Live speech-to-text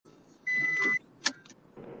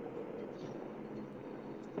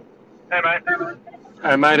Hey, mate.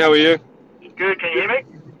 Hey mate, how are you? Good. Can you hear me?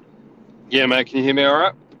 Yeah, mate, can you hear me all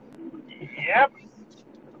right? Yep.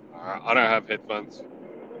 I don't have headphones.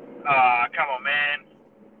 Come on, man.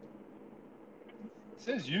 It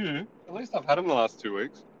says you. At least I've had them the last 2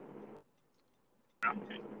 weeks. All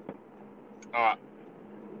right.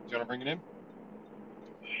 Do you want to bring it in?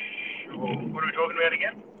 Sure. What are we talking about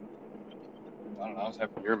again? I don't know. I was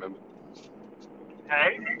hoping you remembered.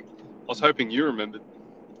 Hey. I was hoping you remembered.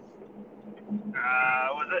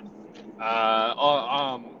 Was it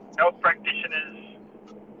Oh, health practitioners?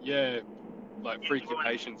 yeah, like freak your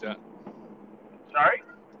patients out. Sorry?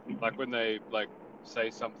 Like when they say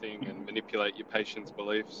something and manipulate your patient's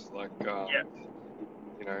beliefs, like Yep.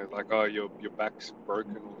 like oh your back's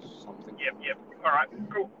broken or something. Yep. All right.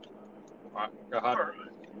 Cool. All right, go hard. All right.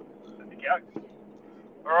 Let's go.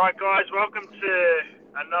 All right, guys. Welcome to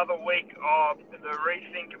another week of the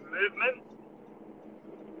Rethink movement.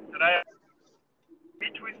 Today,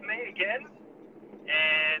 Mitch with me again.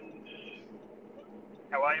 And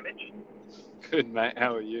how are you, Mitch? Good, mate.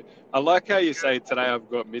 How are you? I like how you say today I've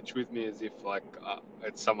got Mitch with me as if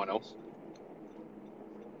it's someone else.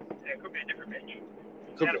 Yeah, it could be a different Mitch.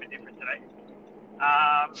 Could Sound a be. bit different today.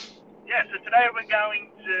 So today we're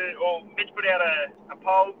going to, or Mitch put out a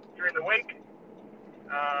poll during the week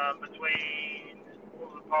between,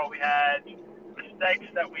 what was the poll we had, mistakes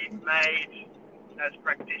that we've made as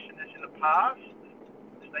practitioners in the past,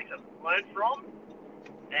 mistakes that we've learned from,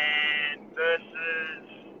 and versus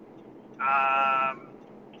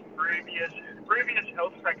previous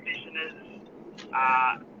health practitioners'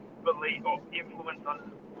 belief or influence on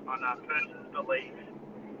a person's beliefs.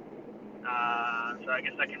 So I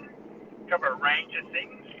guess I can cover a range of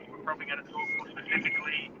things. We're probably going to talk more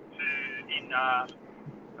specifically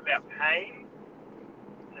about pain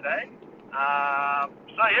today.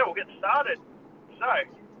 So yeah, we'll get started. So,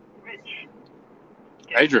 Mitch,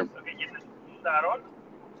 Adrian. I'll get you to start on.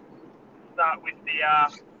 Start with the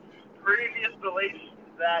previous beliefs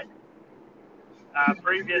that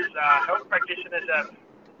previous health practitioners have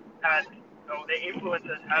had, or their influence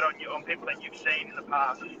has had on you, on people that you've seen in the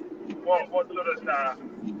past. What sort of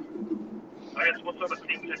what sort of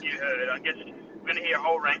things have you heard? I guess we're going to hear a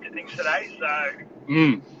whole range of things today. So,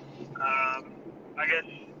 I guess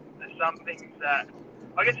there's some things that,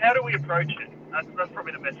 I guess, how do we approach it? That's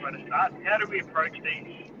probably the best way to start. How do we approach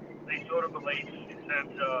these sort of beliefs in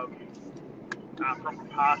terms of from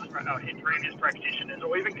past or previous practitioners,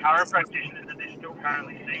 or even current practitioners that they're still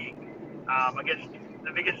currently seeing? I guess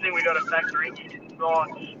the biggest thing we got to factor in is not,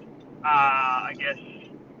 I guess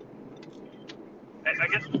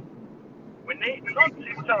we need to not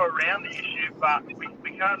tiptoe around the issue, but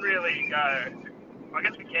we can't really go. I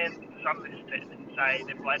guess we can to some extent and say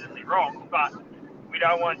they're blatantly wrong, but we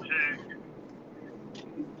don't want to,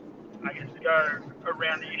 I guess, go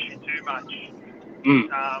around the issue too much.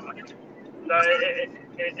 So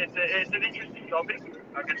it's an interesting topic.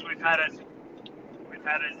 I guess we've had it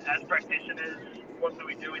as practitioners. What do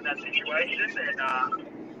we do in that situation? And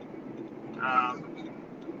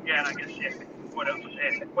and I guess what else is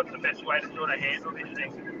there? What's the best way to sort of handle this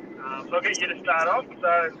thing? So I'll get you to start off.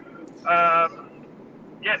 So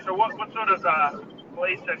so what sort of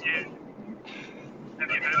beliefs have you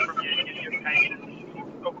heard from your patients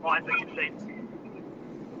or clients that you've seen?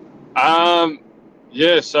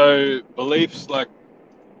 So beliefs, like,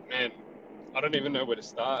 man, I don't even know where to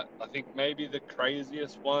start. I think maybe the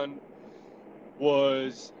craziest one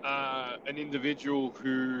was an individual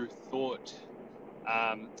who thought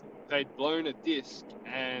they'd blown a disc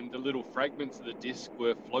and the little fragments of the disc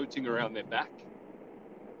were floating around their back.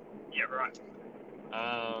 Yeah, right.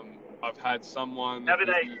 I've had someone. How do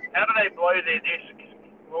they blow their disc?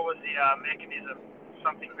 What was the mechanism?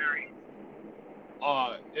 Something very.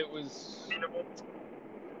 It was. Minimal.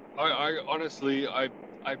 I honestly, I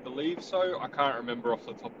believe so. I can't remember off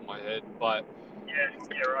the top of my head, but yeah,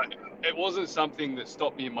 right. It wasn't something that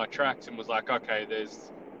stopped me in my tracks and was like, okay,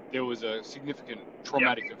 there was a significant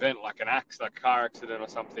traumatic event, like a car accident or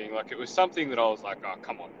something. Like, it was something that I was like, oh,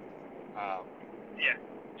 come on.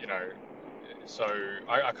 So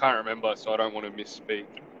I can't remember, so I don't want to misspeak.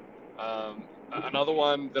 Another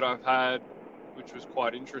one that I've had, which was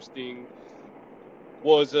quite interesting,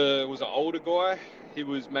 was an older guy. He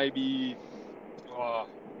was maybe,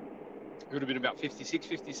 he would have been about 56,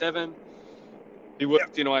 57. He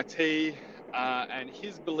worked in IT, and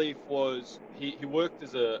his belief was he worked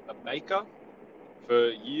as a baker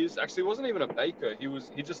for years. Actually, he wasn't even a baker.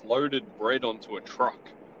 He just loaded bread onto a truck,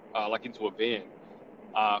 like into a van,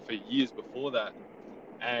 for years before that.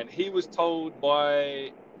 And he was told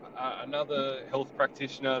by another health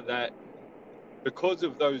practitioner that because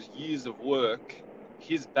of those years of work,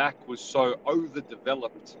 his back was so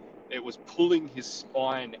overdeveloped, it was pulling his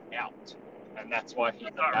spine out, and that's why he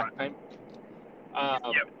had back pain.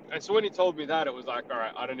 And so when he told me that, it was like, all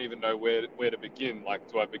right, I don't even know where to begin.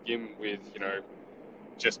 Like, do I begin with,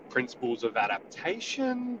 just principles of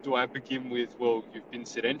adaptation? Do I begin with, well, you've been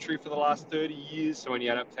sedentary for the last 30 years, so any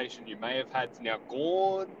adaptation you may have had is now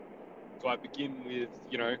gone? Do I begin with,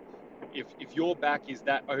 if your back is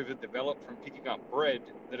that overdeveloped from picking up bread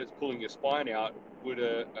that it's pulling your spine out, would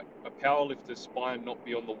a powerlifter's spine not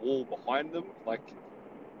be on the wall behind them? Like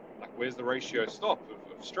where's the ratio stop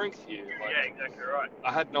of strength here? Yeah, exactly right.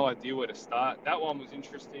 I had no idea where to start. That one was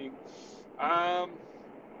interesting. I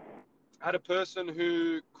had a person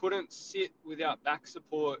who couldn't sit without back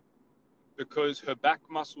support because her back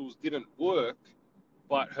muscles didn't work,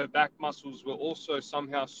 but her back muscles were also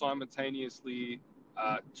somehow simultaneously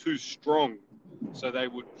too strong, so they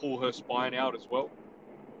would pull her spine out as well.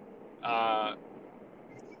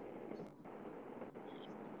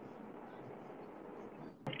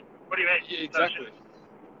 What do you mean? Yeah, exactly.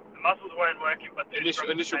 The muscles weren't working, but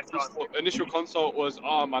initial consult was,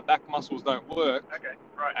 my back muscles don't work. Okay,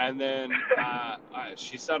 right. And then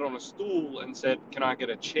she sat on a stool and said, "Can I get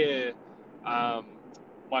a chair?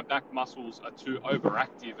 My back muscles are too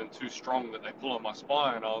overactive and too strong that they pull on my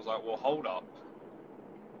spine." I was like, well, hold up.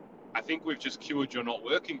 I think we've just cured your not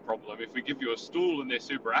working problem. If we give you a stool and they're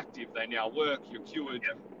super active, they now work, you're cured.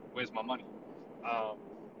 Yep. Where's my money?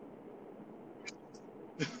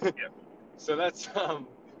 So that's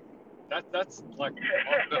like,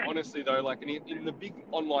 but honestly though, like in the big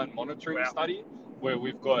online monitoring study where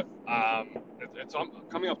we've got, it's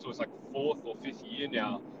coming up to its like 4th or 5th year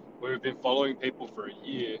now, where we've been following people for a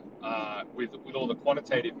year with all the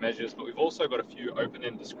quantitative measures, but we've also got a few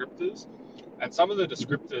open-end descriptors, and some of the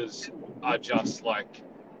descriptors are just like,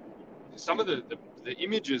 some of the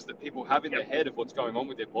images that people have in their head of what's going on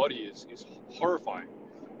with their body is horrifying.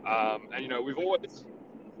 And we've always...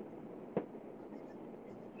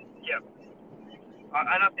 Yeah.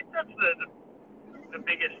 And I think that's the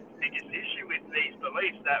biggest issue with these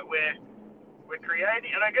beliefs, that we're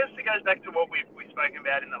creating, and I guess it goes back to what we've spoken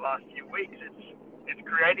about in the last few weeks. It's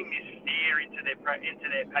creating this fear into their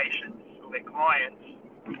patients or their clients,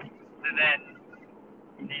 to then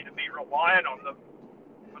need to be reliant on them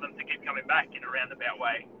for them to keep coming back in a roundabout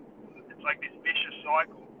way. It's like this vicious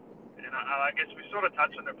cycle, and I guess we sort of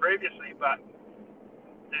touched on it previously, but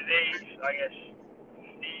these, I guess,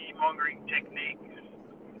 fear-mongering techniques,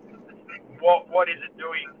 what is it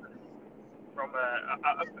doing from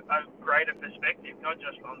a greater perspective, not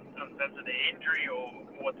just on terms of their injury or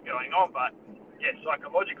what's going on, but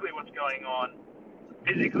psychologically what's going on,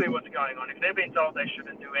 physically what's going on. If they've been told they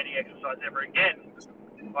shouldn't do any exercise ever again,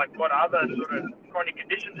 like what other sort of chronic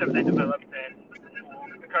conditions have they developed and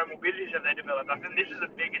comorbidities have they developed? I think this is the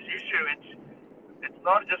biggest issue. It's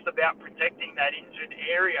not just about protecting that injured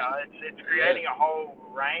area. It's creating a whole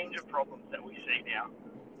range of problems that we see now.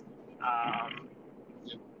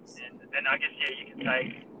 And I guess, you can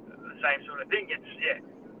say the same sort of thing. It's,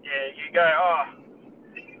 you go,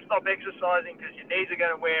 stop exercising because your knees are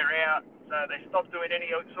going to wear out. So they stop doing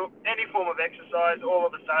any form of exercise. All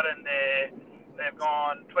of a sudden, they've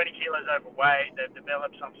gone 20 kilos overweight. They've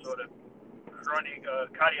developed some sort of chronic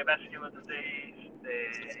cardiovascular disease.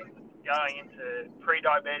 They're going into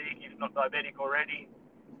pre-diabetic, if not diabetic already.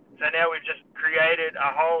 So now we've just created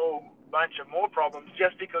a whole bunch of more problems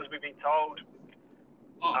just because we've been told,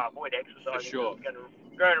 avoid exercise. Sure. It's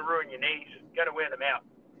going to ruin your knees, going to wear them out.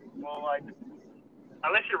 Well, like,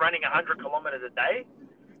 unless you're running 100 kilometers a day,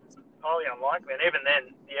 highly unlikely. And even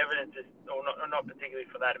then, the evidence is, or not particularly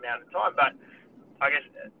for that amount of time, but I guess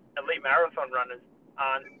elite marathon runners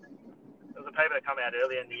aren't. There was a paper that came out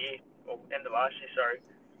earlier in the year, or end of last year,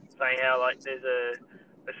 saying how like there's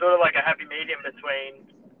sort of like a happy medium between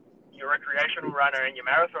your recreational runner and your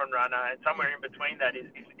marathon runner, and somewhere in between that is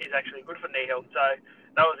actually good for knee health. So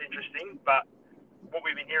that was interesting. But what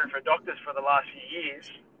we've been hearing from doctors for the last few years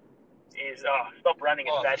is, stop running,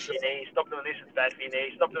 it's bad for your knees. Stop doing this, it's bad for your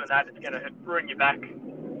knees. Stop doing that, it's going to ruin your back.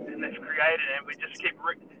 And they've created, and we just keep,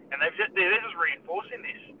 and they're just reinforcing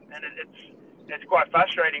this, and it's quite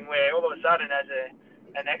frustrating. Where all of a sudden, as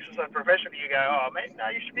an exercise professional, you go, oh man, no,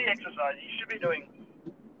 you should be exercising. You should be doing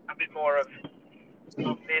a bit more of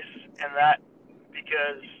this and that,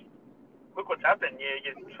 because look what's happened.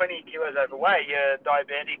 You're 20 kilos overweight. You're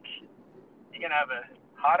diabetic. You're going to have a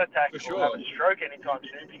heart attack or have a stroke anytime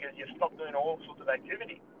soon because you've stopped doing all sorts of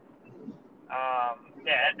activity.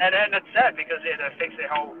 And it's sad because it affects their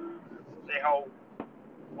whole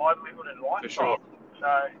livelihood and lifestyle. For sure.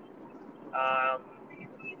 So,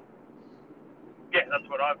 Yeah, that's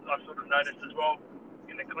what I've sort of noticed as well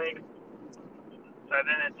in the clinic. So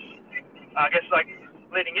then it's, I guess, like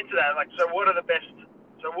leading into that, like, so what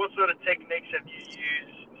sort of techniques have you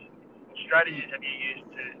used, or strategies have you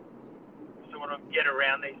used to sort of get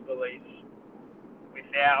around these beliefs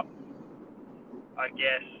without, I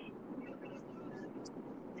guess,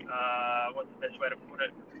 what's the best way to put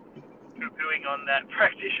it, poo-pooing on that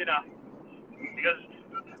practitioner? Because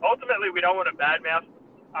ultimately we don't want to badmouth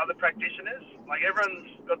other practitioners. Like,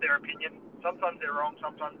 everyone's got their opinion. Sometimes they're wrong,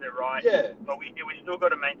 sometimes they're right. Yeah. But we still got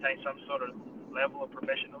to maintain some sort of level of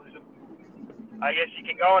professionalism. I guess you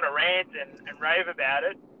can go on a rant and rave about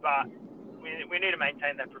it, but we need to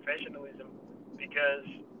maintain that professionalism, because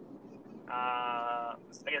I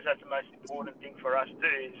guess that's the most important thing for us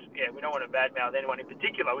too. Is we don't want to badmouth anyone in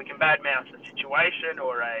particular. We can badmouth a situation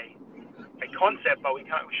or a concept, but we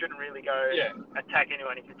shouldn't really go attack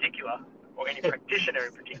anyone in particular, or any practitioner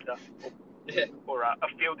in particular, or a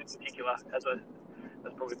field in particular. That's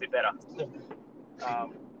probably a bit better.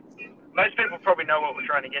 Most people probably know what we're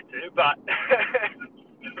trying to get to, but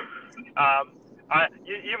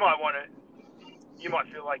you might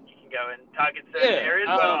feel like you can go and target certain areas,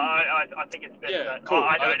 but I think it's best that cool.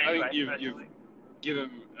 I don't I anyway. think you've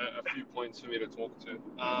given a few points for me to talk to.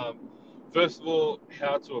 First of all,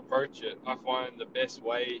 how to approach it. I find the best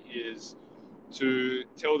way is to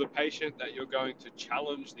tell the patient that you're going to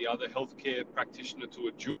challenge the other healthcare practitioner to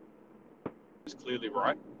a duel is clearly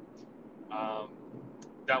right.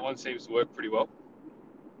 That one seems to work pretty well.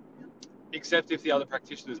 Except if the other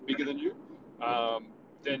practitioner is bigger than you,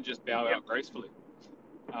 then just bow out gracefully.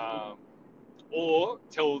 Or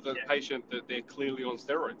tell the patient that they're clearly on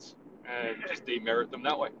steroids and just demerit them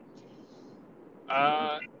that way.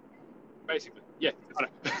 Basically,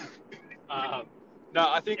 I know. No,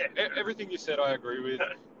 I think everything you said I agree with.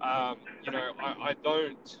 I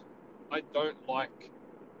don't like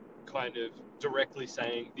kind of directly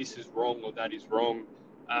saying this is wrong or that is wrong,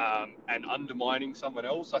 and undermining someone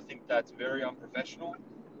else. I think that's very unprofessional.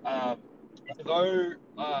 Although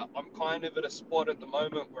I'm kind of at a spot at the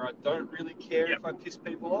moment where I don't really care if I piss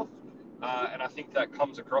people off, and I think that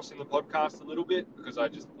comes across in the podcast a little bit, because I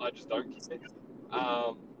just don't care.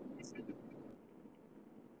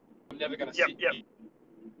 I'm never going to sit here.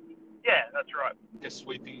 Yeah, that's right. A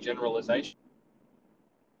sweeping generalization.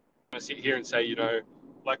 I'm going to sit here and say,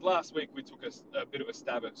 like last week we took a bit of a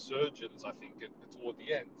stab at surgeons, I think, toward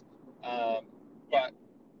the end. But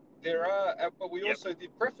we also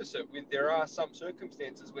did preface it with there are some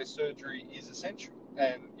circumstances where surgery is essential,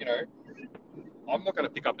 and I'm not going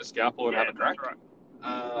to pick up a scalpel and have a crack. Right.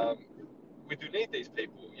 We do need these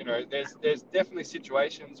people. There's definitely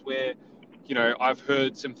situations where, I've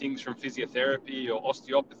heard some things from physiotherapy or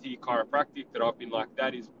osteopathy, chiropractic, that I've been like,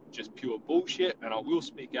 that is just pure bullshit, and I will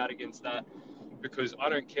speak out against that, because I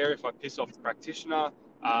don't care if I piss off the practitioner,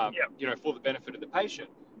 for the benefit of the patient.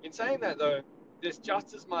 In saying that, though, there's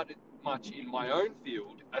just as much in my own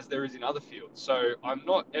field as there is in other fields. So I'm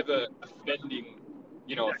not ever offending,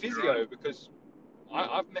 a physio, because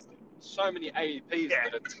I've met so many AEPs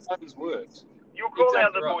that are tons worse. You'll call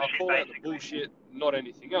out the bullshit, I'll call out the bullshit, not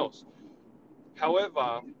anything else.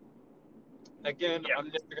 However, again, I'm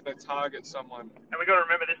never going to target someone. And we've got to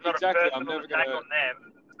remember, this is not a personal attack on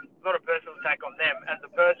them. It's not a personal attack on them as a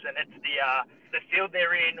person. It's the field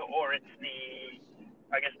they're in, or it's the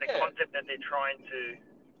concept that they're trying to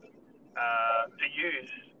use,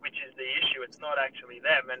 which is the issue. It's not actually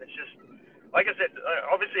them, and it's just, like I said,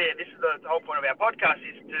 obviously this is the whole point of our podcast,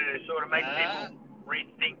 is to sort of make people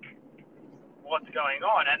rethink what's going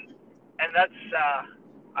on, and that's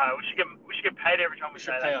we should get paid every time we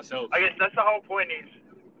say that. Ourselves. I guess that's the whole point, is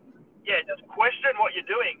just question what you're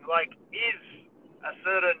doing. Like, is a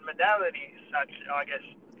certain modality, such, I guess,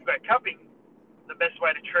 cupping, the best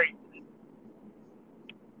way to treat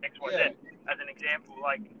XYZ as an example?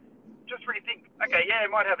 Like, just rethink. Okay, it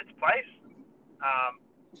might have its place. I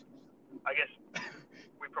guess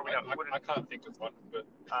we probably wouldn't. I can't think of one, but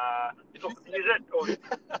use it. Or,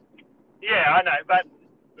 I know, but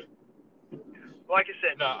like I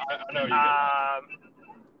said, no, I know you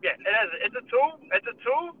it's a tool. It's a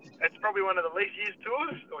tool. It's probably one of the least used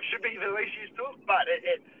tools, or should be the least used tools, but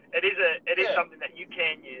it is something that you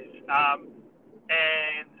can use.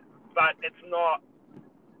 But it's not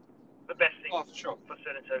the best thing for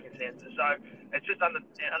certain circumstances. So it's just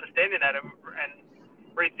understanding that and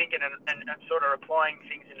rethinking and sort of applying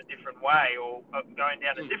things in a different way, or going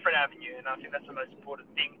down a different avenue. And I think that's the most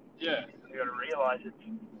important thing. Yeah. You've got to realise it's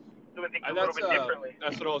doing things and a little bit differently.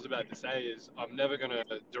 That's what I was about to say, is I'm never going to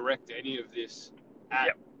direct any of this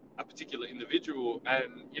at a particular individual.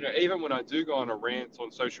 And, even when I do go on a rant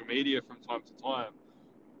on social media from time to time,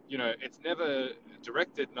 it's never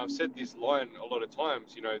directed, and I've said this line a lot of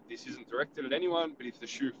times, this isn't directed at anyone, but if the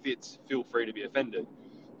shoe fits, feel free to be offended.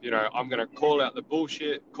 I'm going to call out the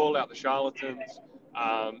bullshit, call out the charlatans,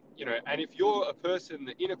 and if you're a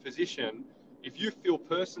person in a position, if you feel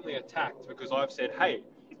personally attacked because I've said, hey,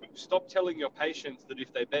 stop telling your patients that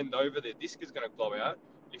if they bend over, their disc is going to blow out.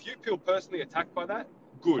 If you feel personally attacked by that,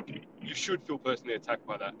 good. You should feel personally attacked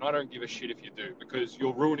by that. And I don't give a shit if you do, because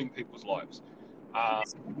you're ruining people's lives.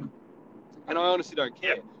 And I honestly don't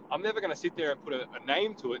care. I'm never going to sit there and put a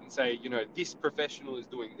name to it and say, this professional is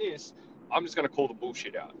doing this. I'm just going to call the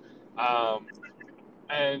bullshit out.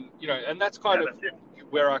 And that's kind of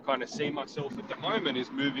where I kind of see myself at the moment,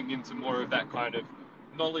 is moving into more of that kind of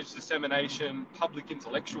knowledge dissemination, public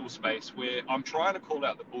intellectual space, where I'm trying to call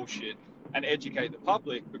out the bullshit and educate the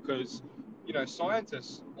public, because,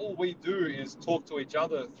 scientists, all we do is talk to each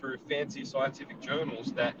other through fancy scientific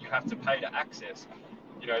journals that you have to pay to access.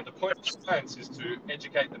 The point of science is to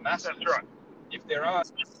educate the masses. That's right. If there are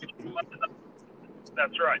people,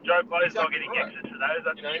 that's right. Joe Blow's not getting access to those.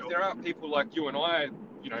 That's if there aren't people like you and I,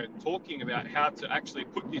 talking about how to actually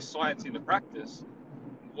put this science into practice,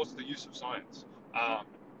 what's the use of science?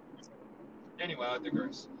 Anyway, I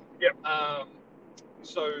digress. Yep.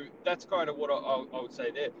 So that's kind of what I would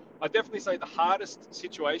say there. I definitely say the hardest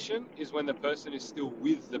situation is when the person is still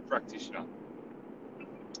with the practitioner.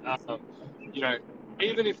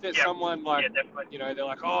 Even if there's someone like, they're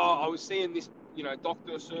like, oh, I was seeing this,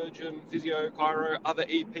 doctor, surgeon, physio, chiro, other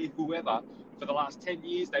EP, whoever, for the last 10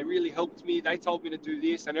 years. They really helped me. They told me to do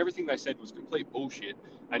this, and everything they said was complete bullshit,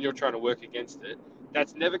 and you're trying to work against it.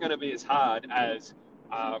 That's never going to be as hard as,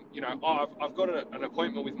 I've got an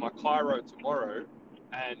appointment with my chiro tomorrow,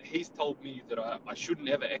 and he's told me that I shouldn't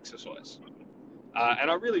ever exercise. And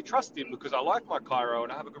I really trust him because I like my chiro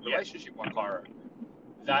and I have a good relationship with my chiro.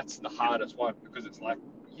 That's the hardest one, because it's like,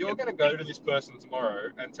 you're going to go to this person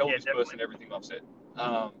tomorrow and tell this person everything I've said.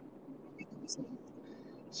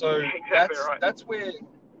 So that's where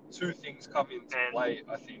two things come into play,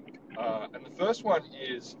 I think. And the first one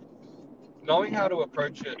is knowing how to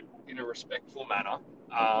approach it in a respectful manner,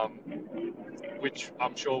 which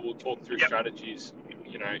I'm sure we'll talk through strategies,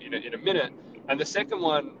 in a minute. And the second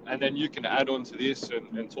one, and then you can add on to this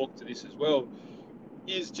and talk to this as well,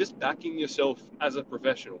 is just backing yourself as a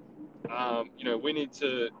professional. We need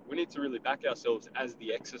to really back ourselves as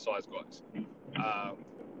the exercise guys.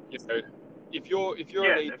 If you're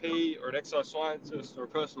an EP or an exercise scientist or a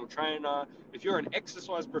personal trainer, if you're an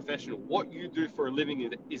exercise professional, what you do for a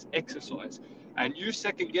living is exercise, and you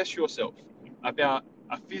second guess yourself about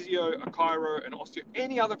a physio, a chiro, an osteo,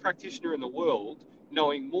 any other practitioner in the world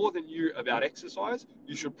knowing more than you about exercise,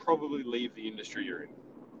 you should probably leave the industry you're in.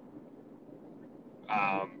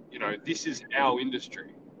 This is our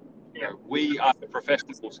industry. We are the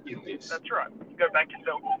professionals in this. That's right. Go back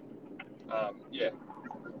yourself.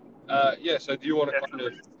 So do you want to kind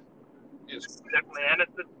of... Yes. Definitely. And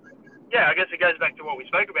I guess it goes back to what we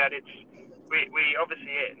spoke about. It's we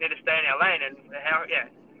obviously need to stay in our lane, and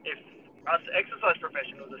if us exercise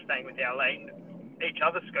professionals are staying with our lane, each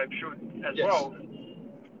other's scope should as well.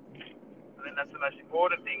 I think that's the most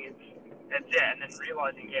important thing, and then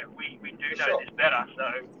realising, we do know this better,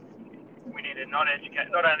 so we need to not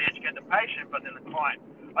only educate the patient, but then the client.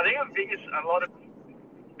 I think the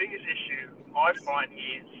biggest issue I find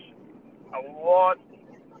is a lot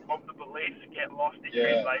of the beliefs get lost in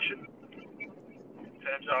translation, in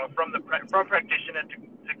terms of from practitioner to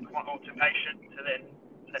patient to then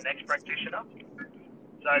the next practitioner.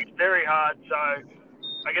 So it's very hard. So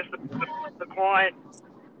I guess the client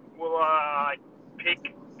will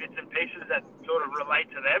pick bits and pieces that sort of relate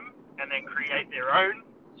to them, and then create their own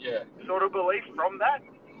sort of belief from that.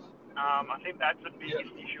 I think that's the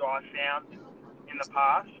biggest issue I've found in the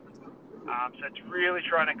past. So it's really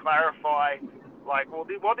trying to clarify, like, well,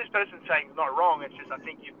 what this person's saying is not wrong. It's just I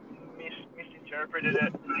think you've misinterpreted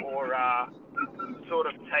it, or sort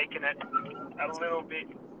of taken it a little bit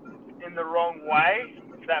in the wrong way,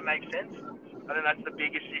 if that makes sense. I think that's the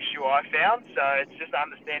biggest issue I found. So it's just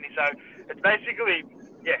understanding. So it's basically,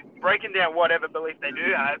 breaking down whatever belief they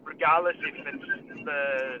do have, regardless if it's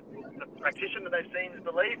the practitioner they've seen as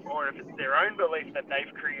belief, or if it's their own belief that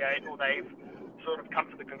they've created or they've sort of come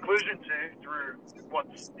to the conclusion to through what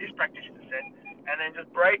this practitioner said, and then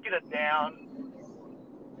just breaking it down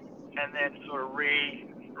and then sort of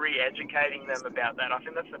re-educating them about that. I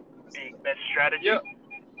think that's the best strategy. Yep.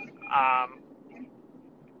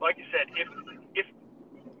 Like you said, if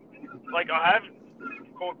like I have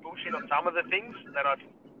called bullshit on some of the things that I've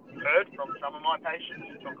heard from some of my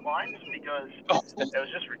patients or clients because it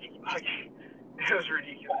was just ridiculous. Like, it was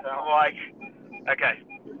ridiculous. And I'm like, okay,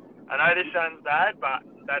 I know this sounds bad, but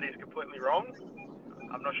that is completely wrong.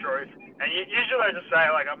 I'm not sure if, and usually I just say,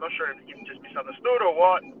 like, I'm not sure if you've just misunderstood or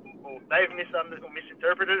what, or they've misunderstood or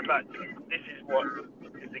misinterpreted it, but this is what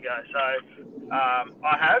is to go. So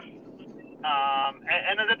I have,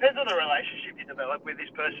 and it depends on the relationship you develop with this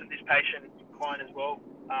person, this patient, client as well.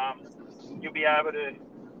 You'll be able to,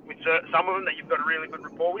 with some of them that you've got a really good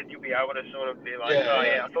rapport with, you'll be able to sort of be like,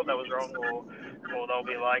 I thought that was wrong, or they'll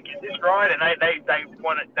be like, is this right? And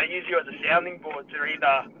they use you as a sounding board to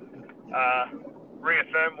either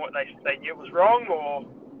reaffirm what they knew was wrong, or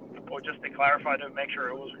just to clarify to make sure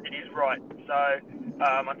it is right. So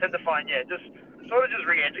I tend to find, just sort of just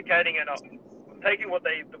re-educating and taking what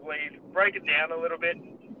they believe, break it down a little bit,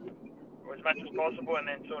 or as much as possible, and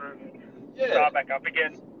then sort of start back up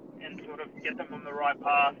again and sort of get them on the right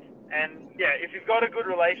path. And if you've got a good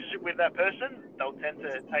relationship with that person, they'll tend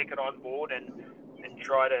to take it on board and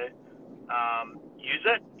try to use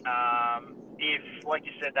it. If, like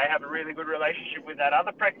you said, they have a really good relationship with that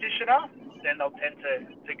other practitioner, then they'll tend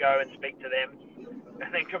to go and speak to them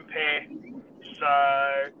and then compare.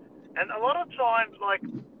 So, and a lot of times, like,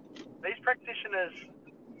 these practitioners,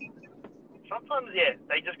 sometimes,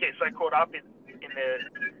 they just get so caught up in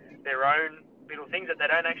their own little things that they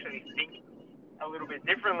don't actually think a little bit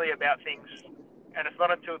differently about things. And it's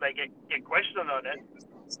not until they get questioned on it.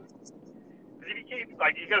 Because if you keep,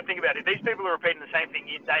 like, you got to think about it. If these people are repeating the same thing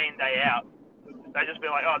day in, day out, they just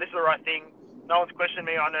be like, oh, this is the right thing. No one's questioned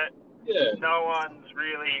me on it. No one's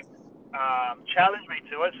really challenged me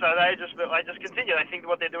to it. So they just continue. They think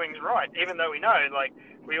what they're doing is right, even though we know, like,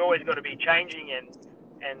 we always got to be changing and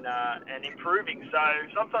improving. So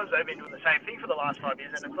sometimes they've been doing the same thing for the last 5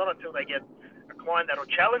 years, and it's not until they get a client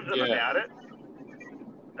that'll challenge them about it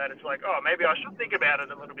that it's like, oh, maybe I should think about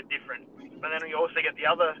it a little bit different. But then you also get the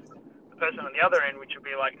person on the other end, which will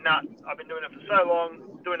be like, nah, I've been doing it for so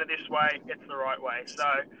long, doing it this way, it's the right way. So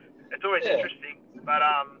it's always interesting. But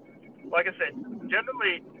like I said,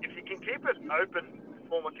 generally, if you can keep it open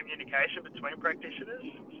form of communication between practitioners,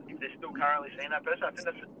 if they're still currently seeing that person, I think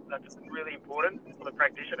that's really important for the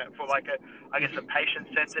practitioner, for like a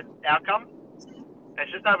patient-centered outcome. And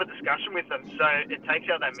it's just to have a discussion with them, so it takes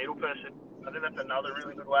out that middle person. I think that's another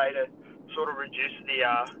really good way to sort of reduce the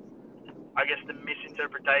the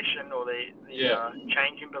misinterpretation or the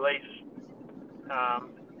change in beliefs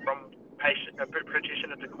from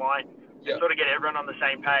practitioner to client. Sort of get everyone on the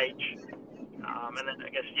same page. And then I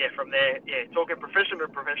guess, from there, talking professional to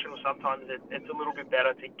professional, sometimes it's a little bit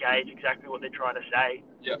better to gauge exactly what they're trying to say.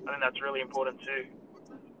 I think that's really important too.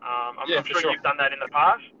 I'm sure you've done that in the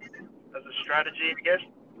past as a strategy, I guess.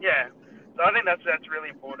 So I think that's really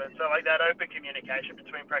important. So like that open communication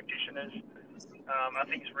between practitioners, I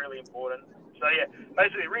think is really important. So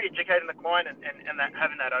basically re-educating the client and that,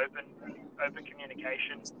 having that open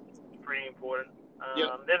communication is pretty important.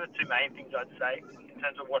 They're the two main things I'd say in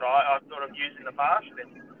terms of what I've sort of used in the past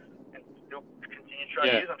and still continue to try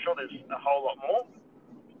to use. I'm sure there's a whole lot more.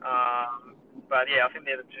 But I think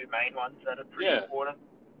they're the two main ones that are pretty important.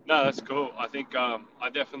 No, that's cool. I think I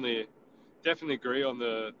definitely agree on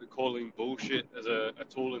the calling bullshit as a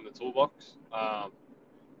tool in the toolbox.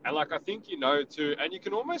 And like, I think, too, and you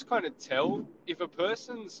can almost kind of tell if a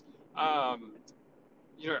person's,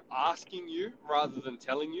 asking you rather than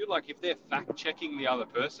telling you, like if they're fact checking the other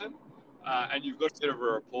person, and you've got a bit of a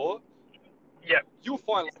rapport, you'll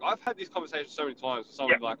find, like, I've had this conversation so many times with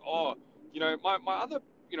someone like, oh, my other,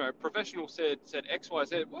 professional said X, Y,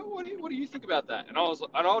 Z. Well, what do you think about that? And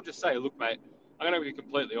I'll just say, look, mate, I'm going to be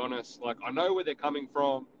completely honest. Like, I know where they're coming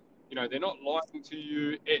from. They're not lying to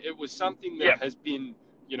you. It was something that has been,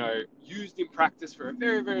 used in practice for a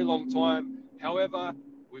very, very long time. However,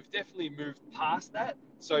 we've definitely moved past that.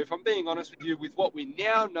 So if I'm being honest with you, with what we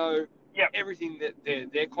now know, everything that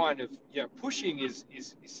they're kind of pushing is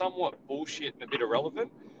somewhat bullshit and a bit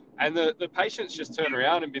irrelevant. And the patients just turn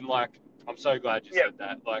around and been like, I'm so glad you said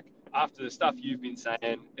that. Like, after the stuff you've been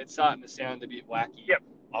saying, it's starting to sound a bit wacky.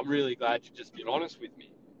 I'm really glad you've just been honest with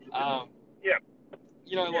me. I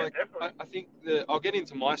think I'll get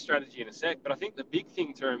into my strategy in a sec, but I think the big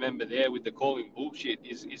thing to remember there with the calling bullshit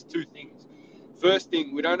is two things. First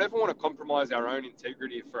thing, we don't ever want to compromise our own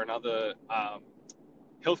integrity for another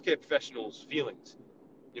healthcare professional's feelings.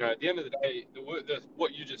 At the end of the day,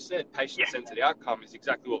 what you just said, patient-centered outcome, is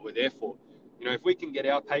exactly what we're there for. If we can get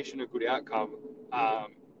our patient a good outcome,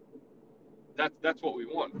 that's what we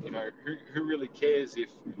want. Who really cares if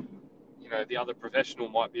the other professional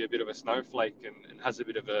might be a bit of a snowflake and has a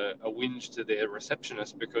bit of a whinge to their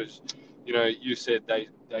receptionist because you said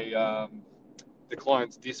the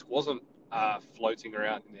client's disc wasn't floating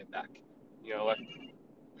around in their back. Like,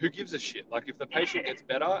 who gives a shit? Like, if the patient gets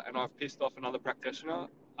better and I've pissed off another practitioner,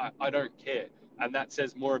 I don't care. And that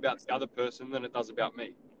says more about the other person than it does about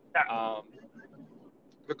me.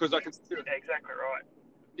 Because I can see it. Exactly right.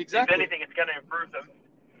 Exactly. If anything, it's going to improve them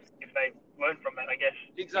if they learn from that, I guess.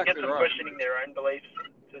 Exactly Get them right. questioning their own beliefs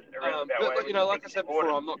around that way. Like I said before,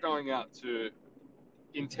 I'm not going out to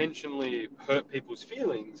intentionally hurt people's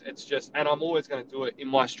feelings. It's just, and I'm always going to do it in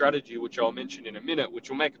my strategy, which I'll mention in a minute, which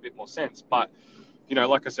will make a bit more sense. But,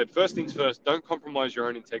 like I said, first things first, don't compromise your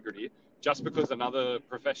own integrity just because another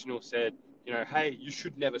professional said, hey, you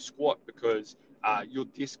should never squat because your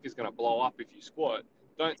disc is going to blow up if you squat.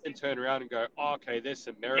 Don't then turn around and go, oh, okay, there's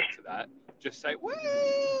some merit to that. Just say,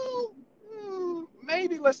 well,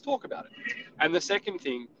 maybe let's talk about it. And the second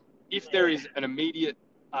thing, if there is an immediate,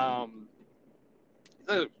 call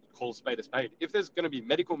spade a spade, if there's going to be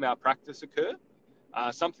medical malpractice occur,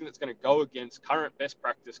 something that's going to go against current best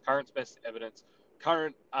practice, current best evidence,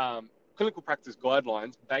 current clinical practice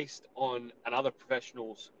guidelines based on another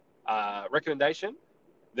professional's recommendation,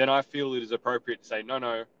 then I feel it is appropriate to say,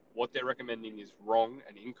 no, what they're recommending is wrong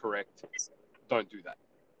and incorrect. Don't do that.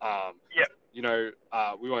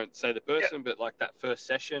 We won't say the person, but like that first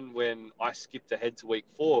session when I skipped ahead to week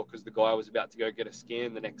 4 because the guy was about to go get a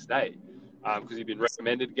scan the next day because he'd been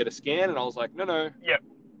recommended to get a scan, and I was like, no,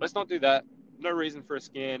 let's not do that. No reason for a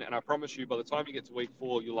scan, and I promise you, by the time you get to week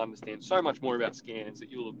 4, you'll understand so much more about scans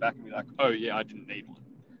that you'll look back and be like, oh yeah, I didn't need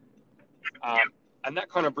one. And that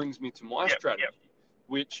kind of brings me to my strategy,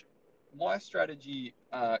 which my strategy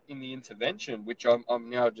in the intervention, which I'm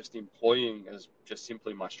now just employing as just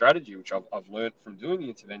simply my strategy, which I've learned from doing the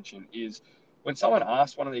intervention, is when someone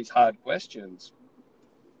asks one of these hard questions,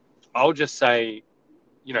 I'll just say,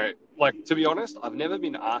 to be honest, I've never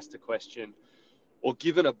been asked a question or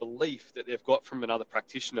given a belief that they've got from another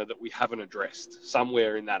practitioner that we haven't addressed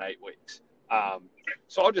somewhere in that 8 weeks.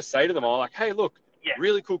 So I'll just say to them, I'm like, hey, look,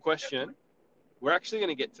 really cool question. We're actually going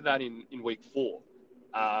to get to that in week 4.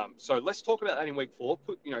 So let's talk about that in week 4.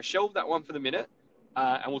 Shelve that one for the minute,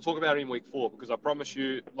 and we'll talk about it in week 4 because I promise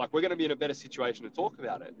you, we're going to be in a better situation to talk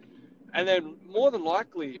about it. And then more than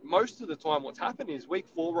likely, most of the time, what's happened is week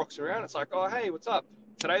 4 rocks around. It's like, oh, hey, what's up?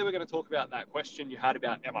 Today we're going to talk about that question you had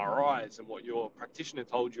about MRIs and what your practitioner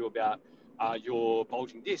told you about your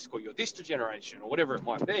bulging disc or your disc degeneration or whatever it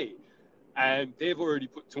might be. And they've already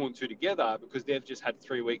put 2 and 2 together because they've just had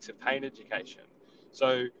 3 weeks of pain education.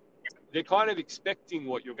 So they're kind of expecting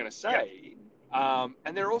what you're going to say,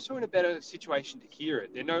 and they're also in a better situation to hear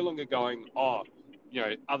it. They're no longer going, other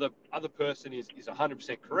person is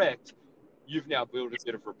 100% correct. You've now built a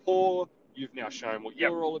bit of rapport. You've now shown what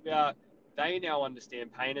you're all about. They now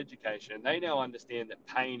understand pain education. They now understand that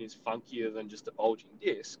pain is funkier than just a bulging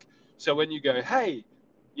disc. So when you go, hey,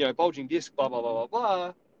 bulging disc, blah, blah, blah, blah,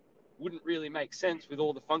 blah, wouldn't really make sense with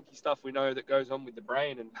all the funky stuff we know that goes on with the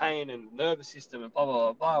brain and pain and nervous system and blah,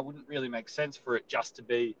 blah, blah, blah. Wouldn't really make sense for it just to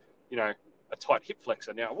be, a tight hip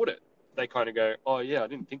flexor now, would it? They kind of go, oh, yeah, I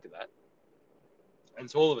didn't think of that. And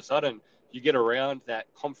so all of a sudden, you get around that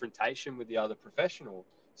confrontation with the other professional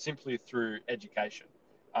simply through education.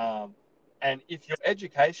 And if you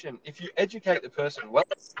educate the person well,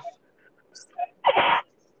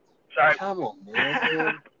 sorry. Come on,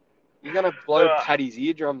 man. You're going to blow Paddy's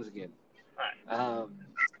eardrums again. Sorry,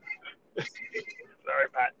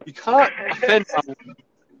 Pat. You can't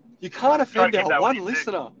offend our one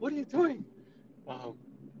listener. What are you doing? No,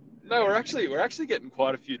 we're actually getting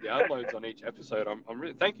quite a few downloads on each episode. I'm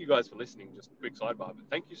really, thank you guys for listening. Just a quick sidebar, but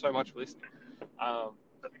thank you so much for listening.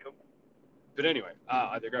 That's cool. But anyway,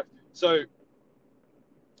 I digress. So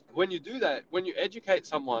when you do that, when you educate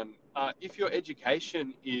someone, if your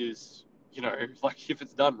education is, if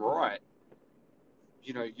it's done right,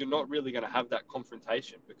 you're not really going to have that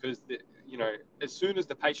confrontation because, as soon as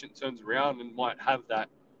the patient turns around and might have that,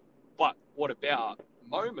 but what about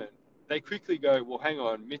moment, they quickly go, well, hang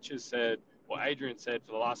on, Mitch has said, or Adrian said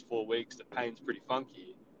for the last 4 weeks that pain's pretty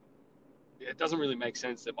funky. It doesn't really make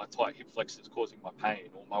sense that my tight hip flexor is causing my pain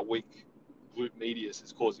or my weak glute medius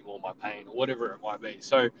is causing all my pain or whatever it might be.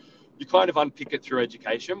 So you kind of unpick it through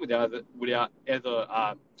education without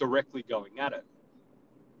ever directly going at it.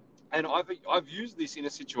 And I've used this in a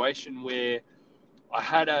situation where I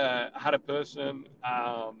had a person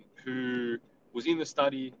who was in the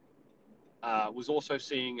study, was also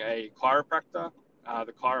seeing a chiropractor.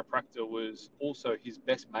 The chiropractor was also his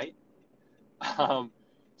best mate.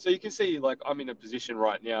 So you can see, I'm in a position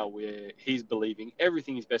right now where he's believing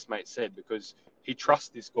everything his best mate said because he trusts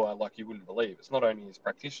this guy like you wouldn't believe. It's not only his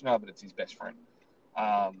practitioner, but it's his best friend.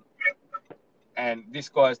 And this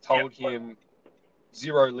guy's told him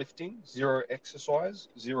 0 lifting, 0 exercise,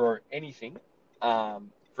 0 anything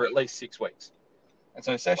for at least 6 weeks. And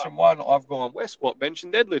so session 1, I've gone, we're squat, bench,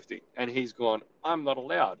 and deadlifting. And he's gone, I'm not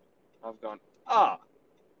allowed. I've gone,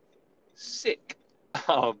 sick.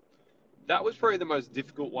 That was probably the most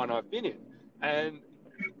difficult one I've been in. And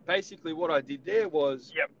basically what I did there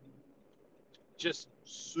was just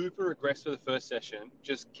super aggressive the first session,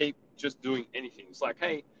 just keep just doing anything. It's like,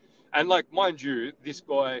 hey, and like, mind you, this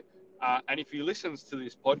guy, and if he listens to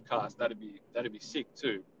this podcast, that'd be sick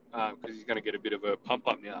too, because he's going to get a bit of a pump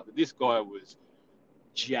up now. But this guy was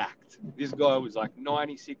jacked. This guy was like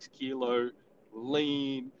 96 kilo,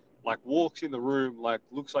 lean, like walks in the room, like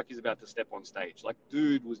looks like he's about to step on stage. Like,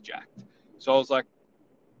 dude was jacked. So I was like,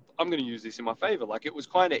 I'm going to use this in my favor. Like, it was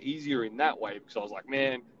kind of easier in that way because I was like,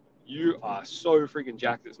 man, you are so freaking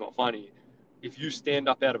jacked. It's not funny. If you stand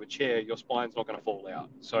up out of a chair, your spine's not going to fall out.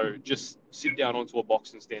 So just sit down onto a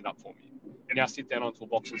box and stand up for me. And now sit down onto a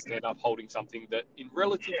box and stand up holding something that, in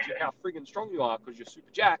relative to how friggin' strong you are, because you're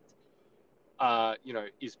super jacked,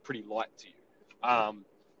 is pretty light to you.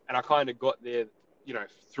 And I kind of got there,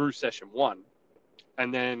 through session 1.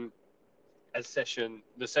 And then as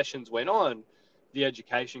the sessions went on, the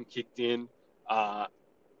education kicked in,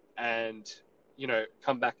 and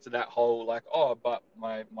come back to that whole like, but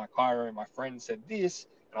my chiro and my friend said this,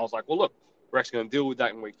 and I was like, well, look, we're actually going to deal with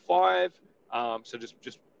that in week 5. So just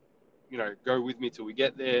go with me till we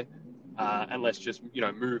get there, and let's just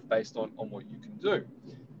move based on what you can do.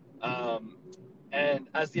 And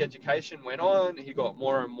as the education went on, he got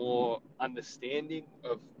more and more understanding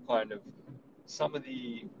of kind of some of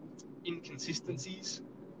the inconsistencies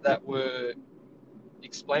that were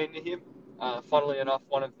explained to him. Funnily enough,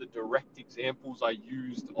 one of the direct examples I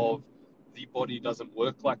used of the body doesn't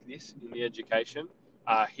work like this in the education,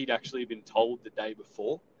 he'd actually been told the day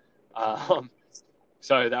before.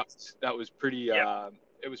 So that was pretty.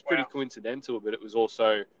 It was pretty coincidental, but it was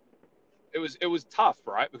also it was tough,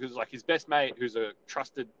 right? Because like his best mate, who's a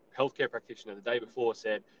trusted healthcare practitioner, the day before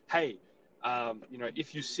said, "Hey,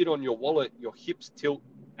 if you sit on your wallet, your hips tilt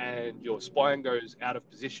and your spine goes out of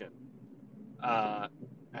position."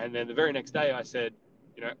 And then the very next day, I said,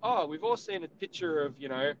 we've all seen a picture of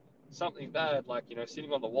something bad, like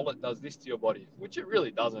sitting on the wallet does this to your body, which it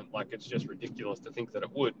really doesn't. Like, it's just ridiculous to think that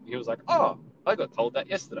it would. And he was like, "Oh, I got told that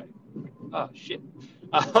yesterday." Oh shit.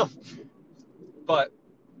 But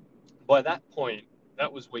by that point,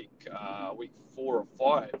 that was week 4 or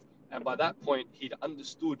 5, and by that point, he'd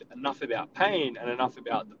understood enough about pain and enough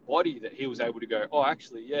about the body that he was able to go, "Oh,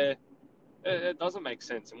 actually, yeah, it doesn't make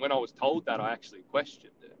sense." And when I was told that, I actually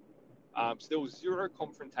questioned it. So there was 0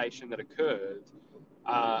 confrontation that occurred,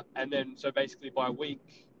 and then so basically by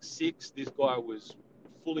week 6, this guy was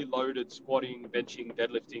fully loaded, squatting, benching,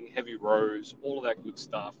 deadlifting, heavy rows, all of that good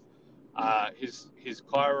stuff. His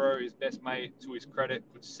chiro, his best mate, to his credit,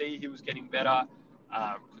 could see he was getting better,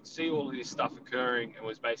 could see all of this stuff occurring, and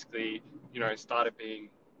was basically, started being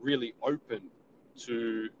really open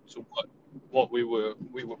to what we were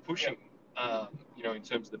pushing, in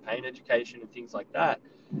terms of the pain education and things like that.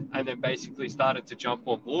 And then basically started to jump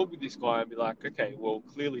on board with this guy and be like, okay, well,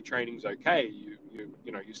 clearly training's okay.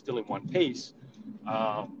 You're still in one piece.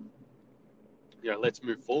 Let's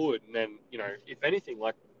move forward. And then, if anything,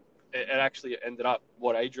 like, it actually ended up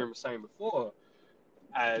what Adrian was saying before,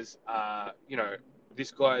 as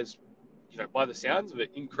this guy's, by the sounds of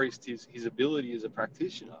it, increased his ability as a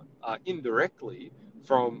practitioner indirectly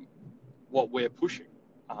from what we're pushing,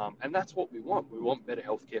 and that's what we want. We want better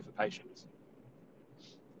healthcare for patients.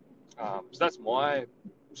 So that's my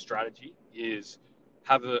strategy: is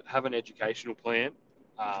have an educational plan,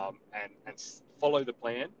 and follow the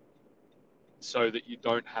plan, so that you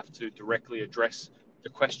don't have to directly address the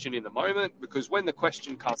question in the moment, because when the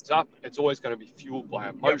question comes up, it's always going to be fueled by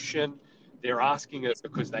emotion. They're asking it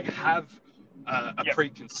because they have a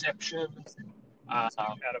preconception. Out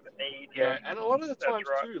of a need. Yeah, and a lot of the times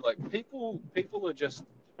too, like people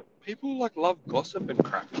like love gossip and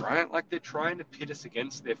crap, right? Like, they're trying to pit us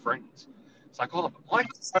against their friends. It's like, oh, but my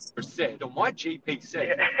doctor said, or my GP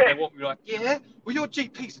said, they want me to be like, yeah, well, your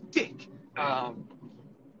GP's a dick.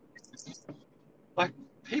 Like,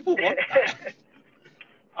 people want that.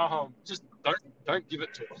 Just don't give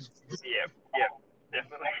it to us. Yeah,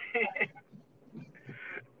 definitely.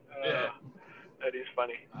 Yeah, that is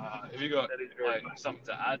funny. have you got like something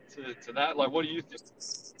to add to that? Like, what do you think?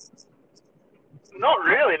 Not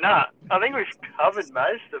really, no. I think we've covered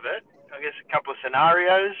most of it. I guess a couple of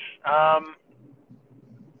scenarios.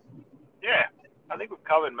 Yeah, I think we've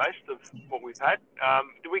covered most of what we've had.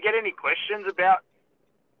 Do we get any questions about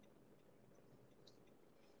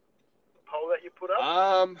poll that you put up?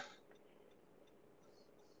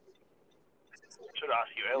 Should ask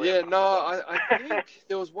you earlier. Yeah, no, I think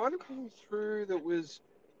there was one come through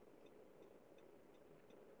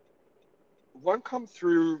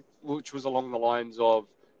which was along the lines of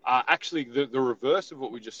actually the reverse of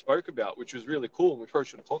what we just spoke about, which was really cool, and we probably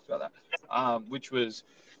should have talked about that. Which was,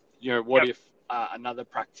 what if another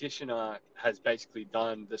practitioner has basically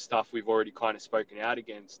done the stuff we've already kind of spoken out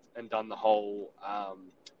against and done the whole,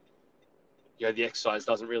 the exercise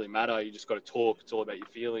doesn't really matter. You just got to talk. It's all about your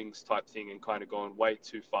feelings type thing, and kind of gone way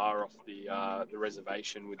too far off the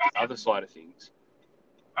reservation with the other side of things.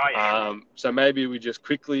 Oh, yeah. So maybe we just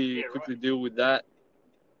quickly deal with that,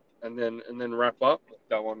 and then wrap up.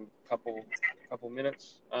 That one couple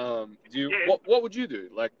minutes. What would you do?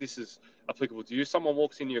 Like, this is applicable to you. Someone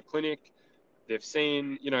walks into your clinic, they've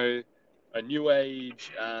seen a new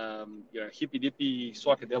age hippy dippy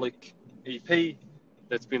psychedelic EP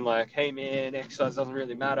that's been like, hey man, exercise doesn't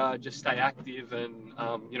really matter, just stay active and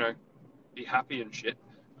be happy and shit.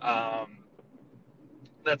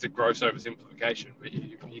 That's a gross oversimplification, but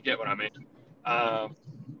you get what I mean.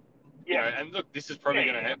 And look, this is probably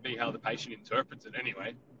going to be how the patient interprets it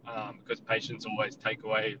anyway, because patients always take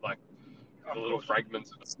away like the little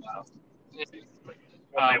fragments of the stuff.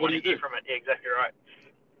 What do you do from it? Yeah, exactly right.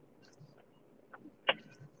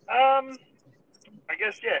 I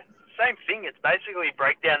guess, same thing. It's basically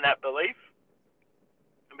break down that belief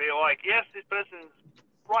and be like, yes, this person's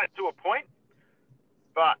right to a point,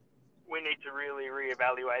 but we need to really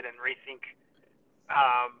reevaluate and rethink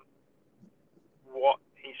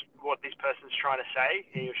what this person's trying to say,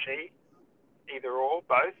 he or she, either or,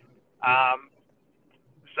 both.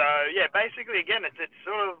 Basically, again, it's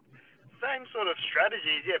sort of same sort of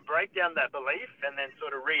strategies. Yeah, break down that belief and then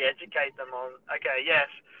sort of re-educate them on, okay, yes,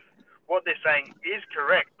 what they're saying is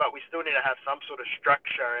correct, but we still need to have some sort of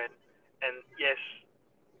structure. And yes,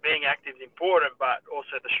 being active is important, but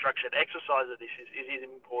also the structured exercise of this is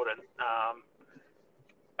important.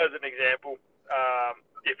 As an example,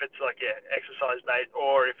 if it's like exercise based,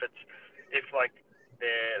 or if they've got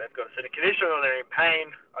a certain condition or they're in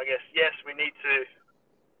pain, I guess yes, we need to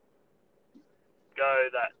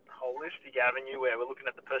go that holistic avenue where we're looking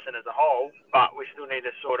at the person as a whole, but we still need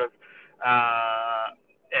to sort of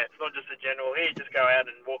it's not just a general, here, just go out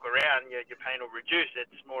and walk around, your pain will reduce.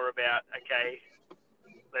 It's more about, okay,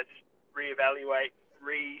 let's reevaluate,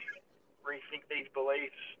 rethink these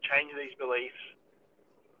beliefs, change these beliefs,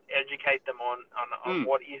 educate them on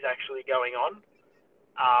what is actually going on,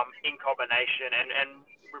 in combination, and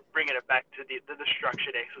bringing it back to the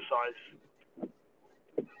structured exercise,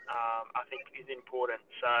 I think is important.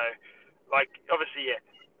 So, like, obviously,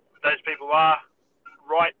 those people are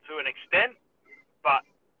right to an extent, but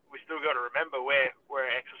we still got to remember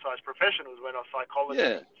we're exercise professionals, we're not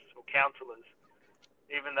psychologists or counsellors.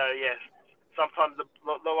 Even though, yes, sometimes the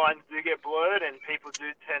lines do get blurred and people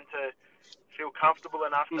do tend to feel comfortable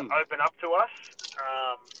enough to open up to us,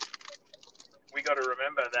 we got to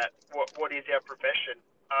remember that what is our profession?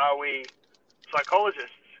 Are we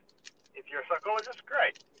psychologists? If you're a psychologist,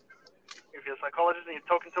 great. If you're a psychologist and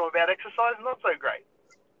you're talking to them about exercise, not so great.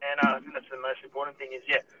 And I think that's the most important thing is,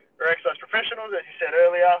 we're exercise professionals, as you said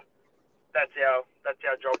earlier. That's our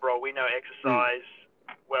job role. We know exercise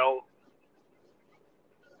well,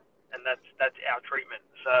 and that's our treatment.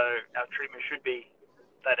 So our treatment should be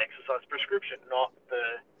that exercise prescription, not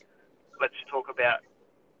the let's talk about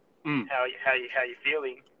how you're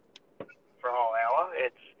feeling for a whole hour.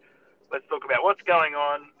 It's let's talk about what's going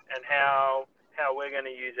on and how we're going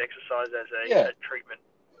to use exercise as a treatment.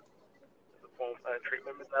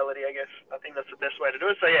 Treatment modality, I guess. I think that's the best way to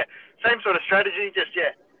do it. So same sort of strategy, just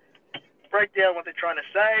break down what they're trying to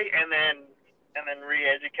say and then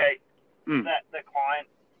re-educate the client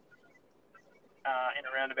in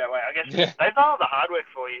a roundabout way. I guess they've done all the hard work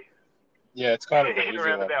for you. Yeah, it's kind of in a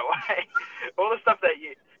roundabout way. All the stuff that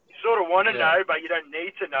you sort of want to know, but you don't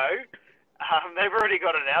need to know. They've already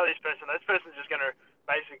got it out of this person. This person's just going to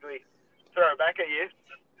basically throw it back at you,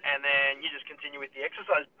 and then you just continue with the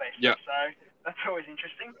exercise based stuff. So that's always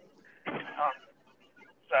interesting.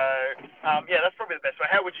 That's probably the best way.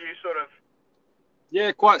 How would you sort of?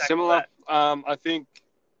 Yeah, quite similar. I think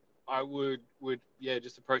I would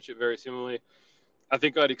just approach it very similarly. I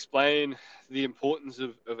think I'd explain the importance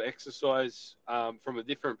of exercise from a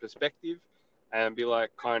different perspective, and be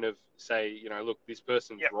like, kind of say, look, this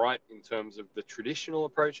person's right in terms of the traditional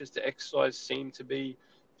approaches to exercise seem to be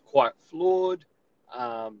quite flawed.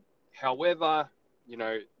 However,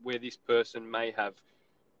 where this person may have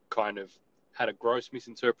kind of had a gross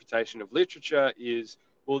misinterpretation of literature is,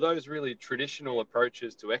 well, those really traditional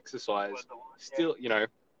approaches to exercise still,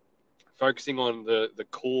 focusing on the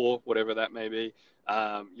core, whatever that may be,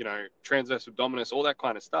 transverse abdominis, all that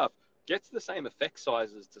kind of stuff, gets the same effect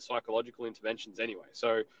sizes to psychological interventions anyway.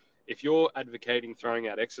 So if you're advocating throwing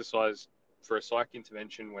out exercise for a psych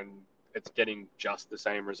intervention when it's getting just the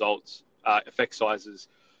same results, effect sizes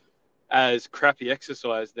as crappy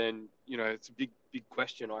exercise, then, it's a big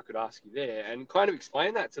question I could ask you there, and kind of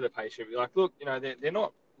explain that to the patient. Be like, look, they're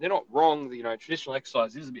not wrong. Traditional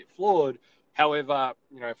exercise is a bit flawed. However,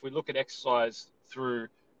 if we look at exercise through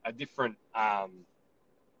a different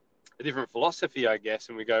philosophy, I guess,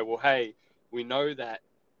 and we go, well, hey, we know that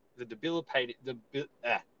the debilitating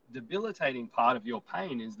part of your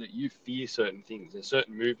pain is that you fear certain things. There's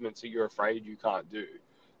certain movements that you're afraid you can't do,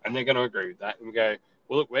 and they're going to agree with that. And we go,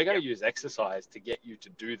 well, look, we're going to use exercise to get you to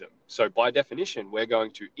do them. So by definition, we're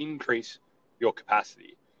going to increase your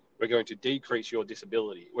capacity. We're going to decrease your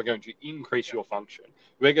disability. We're going to increase your function.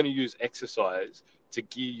 We're going to use exercise to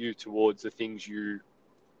gear you towards the things you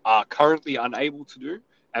are currently unable to do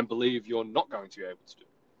and believe you're not going to be able to do.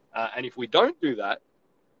 And if we don't do that,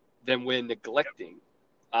 then we're neglecting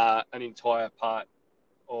an entire part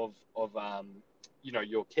of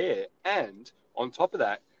your care. And on top of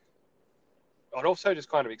that, I'd also just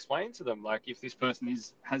kind of explain to them, like, if this person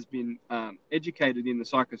has been educated in the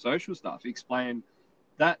psychosocial stuff, explain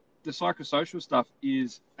that the psychosocial stuff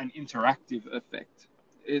is an interactive effect.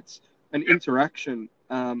 It's an interaction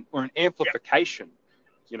or an amplification.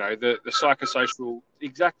 The psychosocial,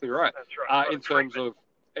 exactly right. That's right. In terms of,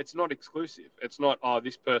 it's not exclusive. It's not,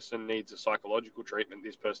 this person needs a psychological treatment,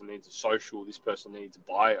 this person needs a social, this person needs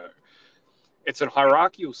bio. It's a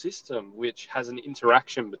hierarchical system which has an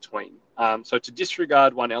interaction between. So to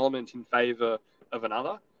disregard one element in favor of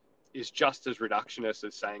another is just as reductionist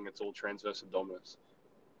as saying it's all transverse abdominis.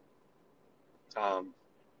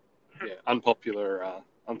 Unpopular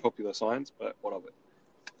science, but what of it?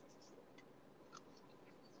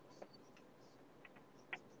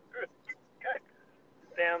 Good. Okay.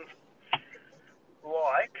 Sounds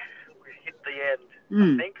like we hit the end,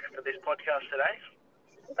 I think, for this podcast today.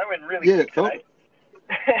 That went really quick today.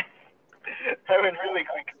 That went really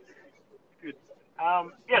quick. Good.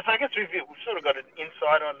 So I guess we've sort of got an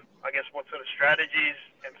insight on, I guess, what sort of strategies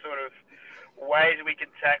and sort of ways we can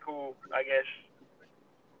tackle, I guess,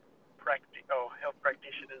 health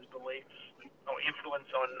practitioners' beliefs or influence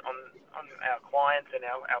on our clients and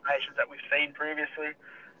our patients that we've seen previously.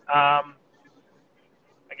 I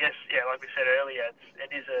guess, like we said earlier,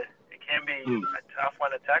 it can be a tough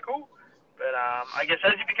one to tackle. But I guess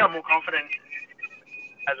as you become more confident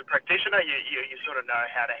as a practitioner, you sort of know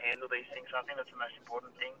how to handle these things. So I think that's the most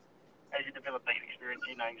important thing. As you develop that experience,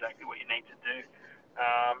 you know exactly what you need to do.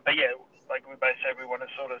 But like we both said, we want to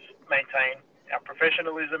sort of maintain our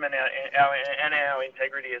professionalism and our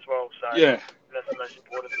integrity as well. So that's the most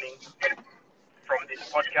important thing from this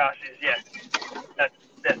podcast. Is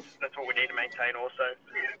that's what we need to maintain also.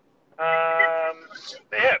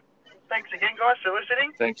 Thanks again, guys, for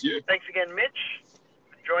listening. Thank you. Thanks again, Mitch,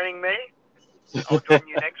 for joining me. I'll join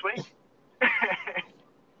you next week.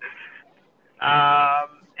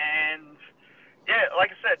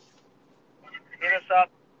 Like I said, hit us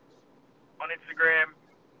up on Instagram,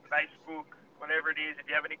 Facebook, whatever it is. If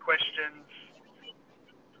you have any questions,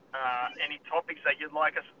 any topics that you'd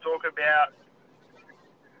like us to talk about,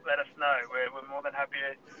 let us know. We're more than happy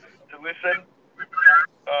to listen.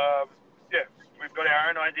 We've got our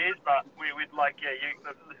own ideas, but we'd like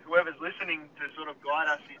whoever's listening to sort of guide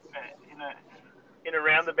us in a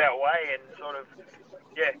roundabout way, and sort of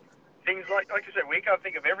things like I said, we can't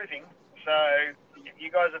think of everything. So if you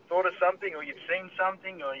guys have thought of something, or you've seen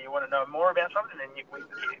something, or you want to know more about something, then we can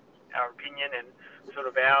give our opinion and sort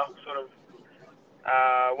of our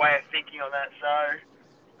way of thinking on that. So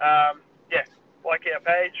like our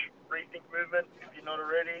page, Rethink Movement, if you're not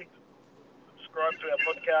already. Subscribe to our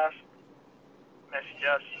podcast. Message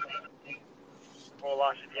us. Call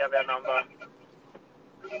us if you have our number.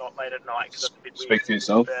 Not late at night, because that's a bit weird. Speak to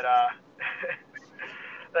yourself. But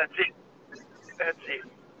that's it.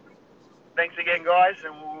 Thanks again, guys,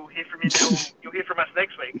 and we'll hear from you. You'll hear from us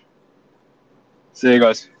next week. See you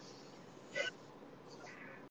guys.